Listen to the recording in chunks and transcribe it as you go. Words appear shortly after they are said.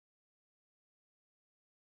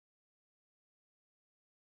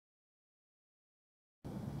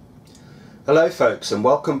Hello folks, and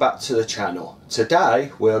welcome back to the channel.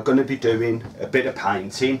 Today we are going to be doing a bit of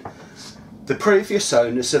painting. The previous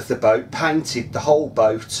owners of the boat painted the whole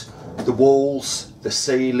boat, the walls, the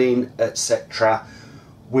ceiling, etc.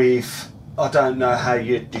 with, I don't know how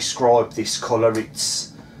you'd describe this colour,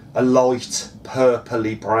 it's a light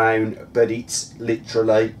purpley brown, but it's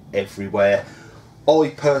literally everywhere.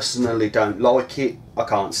 I personally don't like it, I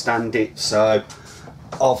can't stand it, so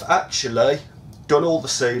I've actually done all the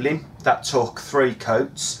ceiling. That took 3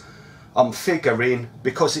 coats. I'm figuring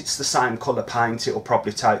because it's the same colour paint it'll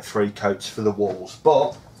probably take 3 coats for the walls,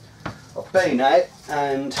 but I've been out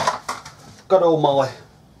and got all my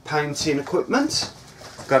painting equipment,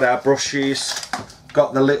 got our brushes,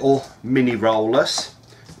 got the little mini rollers,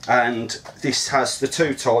 and this has the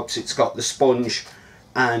 2 types. It's got the sponge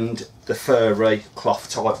and the furry cloth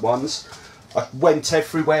type ones. I went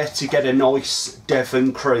everywhere to get a nice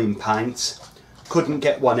Devon cream paint, couldn't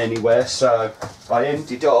get one anywhere, so I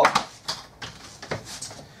ended up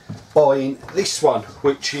buying this one,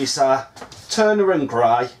 which is a Turner and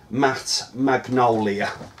Grey matte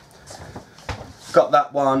magnolia. Got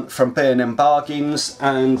that one from Burn & Bargains,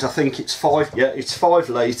 and I think it's 5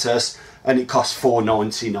 litres and it costs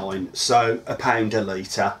 £4.99, so £1 a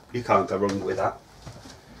litre. You can't go wrong with that.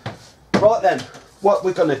 Right then, what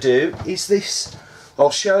we're going to do is this.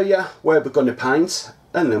 I'll show you where we're going to paint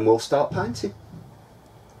and then we'll start painting.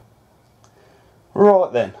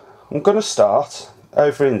 Right then, I'm going to start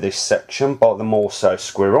over in this section by the Morso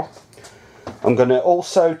squirrel. I'm going to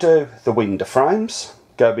also do the window frames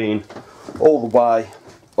going all the way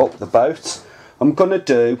up the boat. I'm going to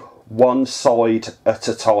do one side at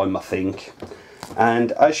a time, I think,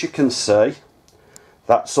 and as you can see,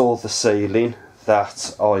 that's all the ceiling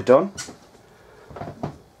that I done,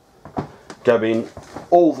 going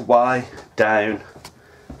all the way down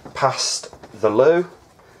past the loo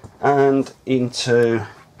and into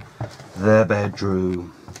the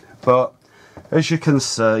bedroom. But as you can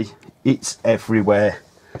see, it's everywhere,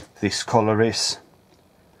 this colour is.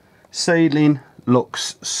 Ceiling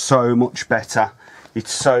looks so much better,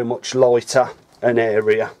 it's so much lighter and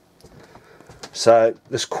airier, so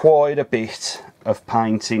there's quite a bit of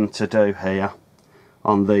painting to do here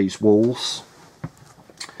on these walls.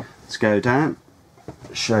 Let's go down,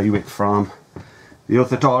 show you it from the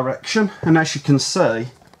other direction, and as you can see,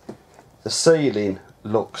 the ceiling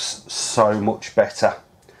looks so much better.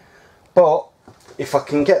 But if I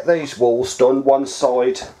can get these walls done one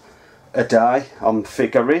side a day, I'm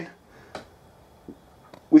figuring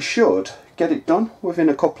we should get it done within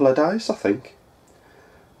a couple of days, I think.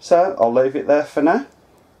 So I'll leave it there for now.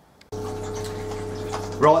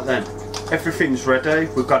 Right then, everything's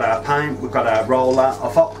ready. We've got our paint, we've got our roller.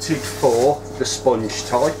 I've opted for the sponge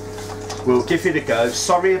type. We'll give it a go.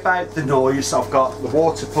 Sorry about the noise. I've got the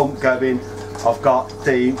water pump going, I've got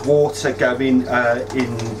the water going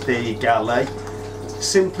in the galley,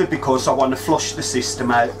 simply because I want to flush the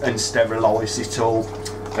system out and sterilise it all.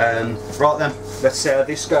 Right then, let's see how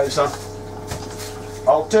this goes on.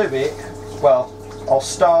 I'll do it, well, I'll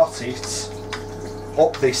start it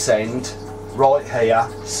up this end right here,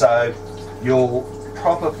 so you'll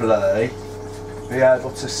probably be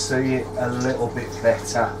able to see it a little bit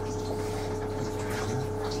better.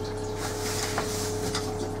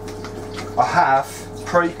 I have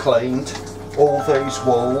pre-cleaned all these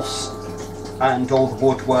walls and all the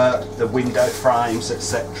woodwork, the window frames,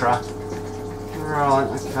 etc. Right,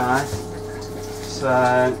 okay,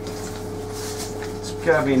 so it's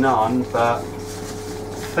going on, but I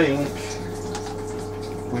think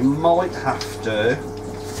we might have to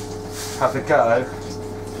have a go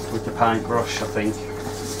with the paintbrush, I think,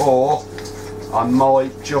 or I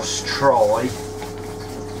might just try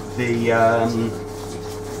the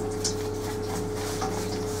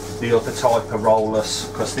other type of rollers,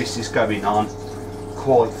 because this is going on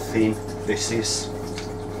quite thin. This is.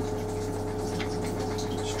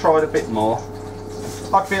 Let's try it a bit more.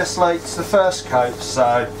 Obviously it's the first coat,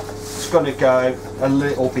 so it's going to go a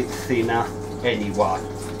little bit thinner anyway.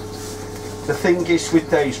 The thing is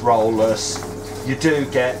with these rollers, you do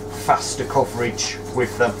get faster coverage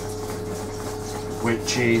with them,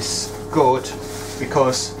 which is good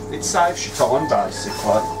because it saves you time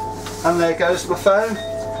basically. And there goes my phone.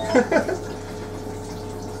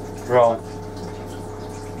 Right,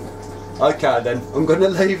 okay then, I'm going to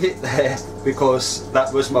leave it there because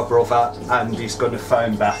that was my brother and he's going to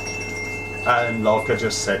phone back, and like I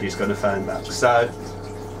just said, he's going to phone back, so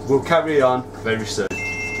we'll carry on very soon.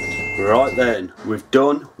 Right then, we've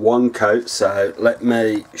done one coat, so let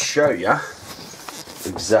me show you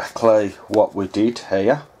exactly what we did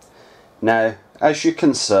here. Now, as you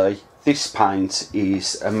can see, this paint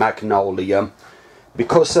is a Magnolia.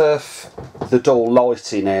 Because of the dual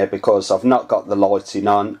lighting here, because I've not got the lighting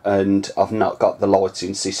on and I've not got the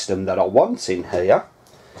lighting system that I want in here,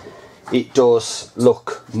 it does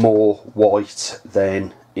look more white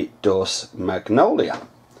than it does Magnolia.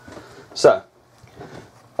 So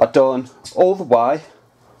I've done all the way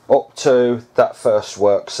up to that first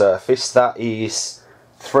work surface. That is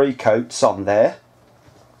 3 coats on there.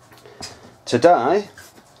 Today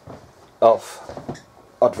I've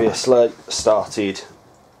obviously started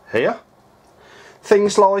here.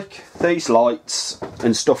 Things like these lights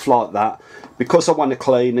and stuff like that, because I want to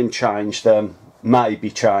clean and change them,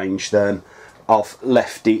 maybe change them, I've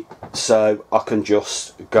left it so I can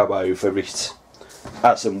just go over it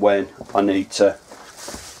as and when I need to.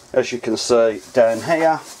 As you can see down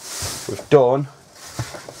here, we've done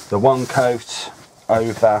the 1 coat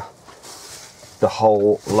over the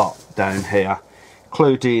whole lot down here,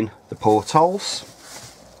 including the portholes.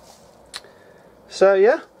 So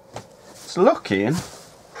yeah, it's looking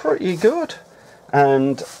pretty good,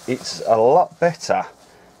 and it's a lot better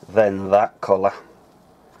than that colour.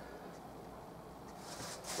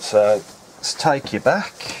 So let's take you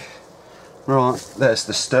back. Right, there's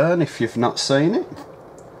the stern if you've not seen it.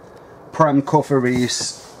 Pram cover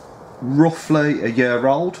is roughly a year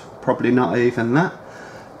old, probably not even that.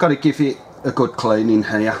 Got to give it a good cleaning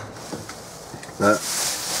here, but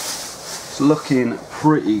it's looking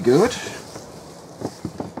pretty good.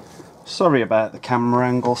 Sorry about the camera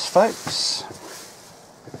angles, folks.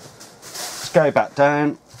 Let's go back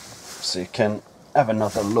down so you can have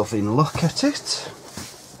another loving look at it.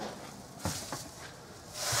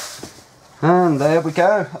 And there we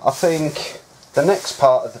go. I think the next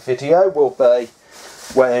part of the video will be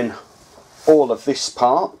when all of this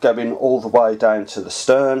part, going all the way down to the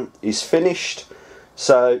stern, is finished,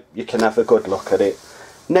 so you can have a good look at it.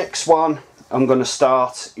 Next one I'm going to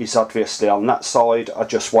start is obviously on that side. I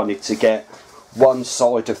just wanted to get one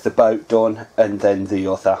side of the boat done and then the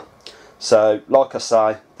other. So like I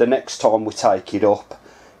say, the next time we take it up,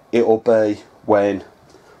 it'll be when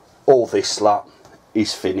all this lot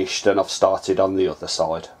is finished and I've started on the other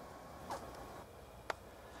side.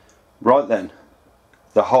 Right then,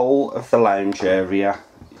 the whole of the lounge area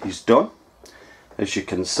is done. As you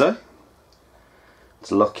can see,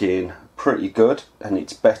 it's looking pretty good, and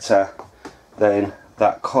it's better than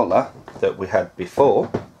that colour that we had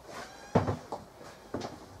before.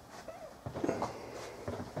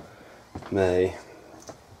 May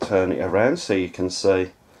turn it around so you can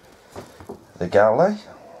see the galley.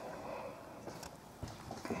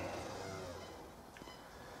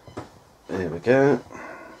 There we go.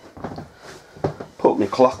 Put my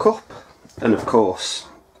clock up, and of course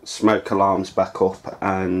smoke alarms back up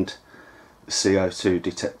and the CO2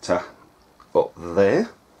 detector up there.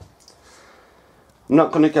 I'm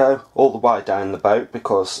not going to go all the way down the boat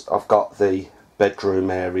because I've got the bedroom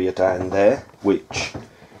area down there which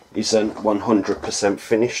isn't 100%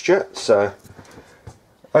 finished yet, so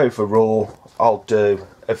overall I'll do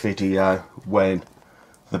a video when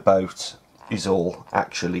the boat is all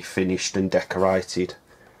actually finished and decorated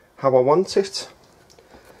how I want it.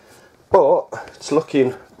 But it's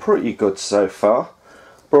looking pretty good so far.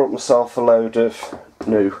 Brought myself a load of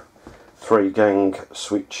new 3-gang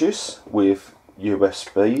switches with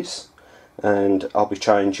USBs, and I'll be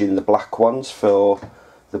changing the black ones for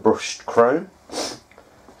the brushed chrome.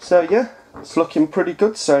 So yeah, it's looking pretty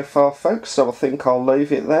good so far, folks, so I think I'll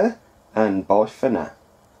leave it there, and bye for now.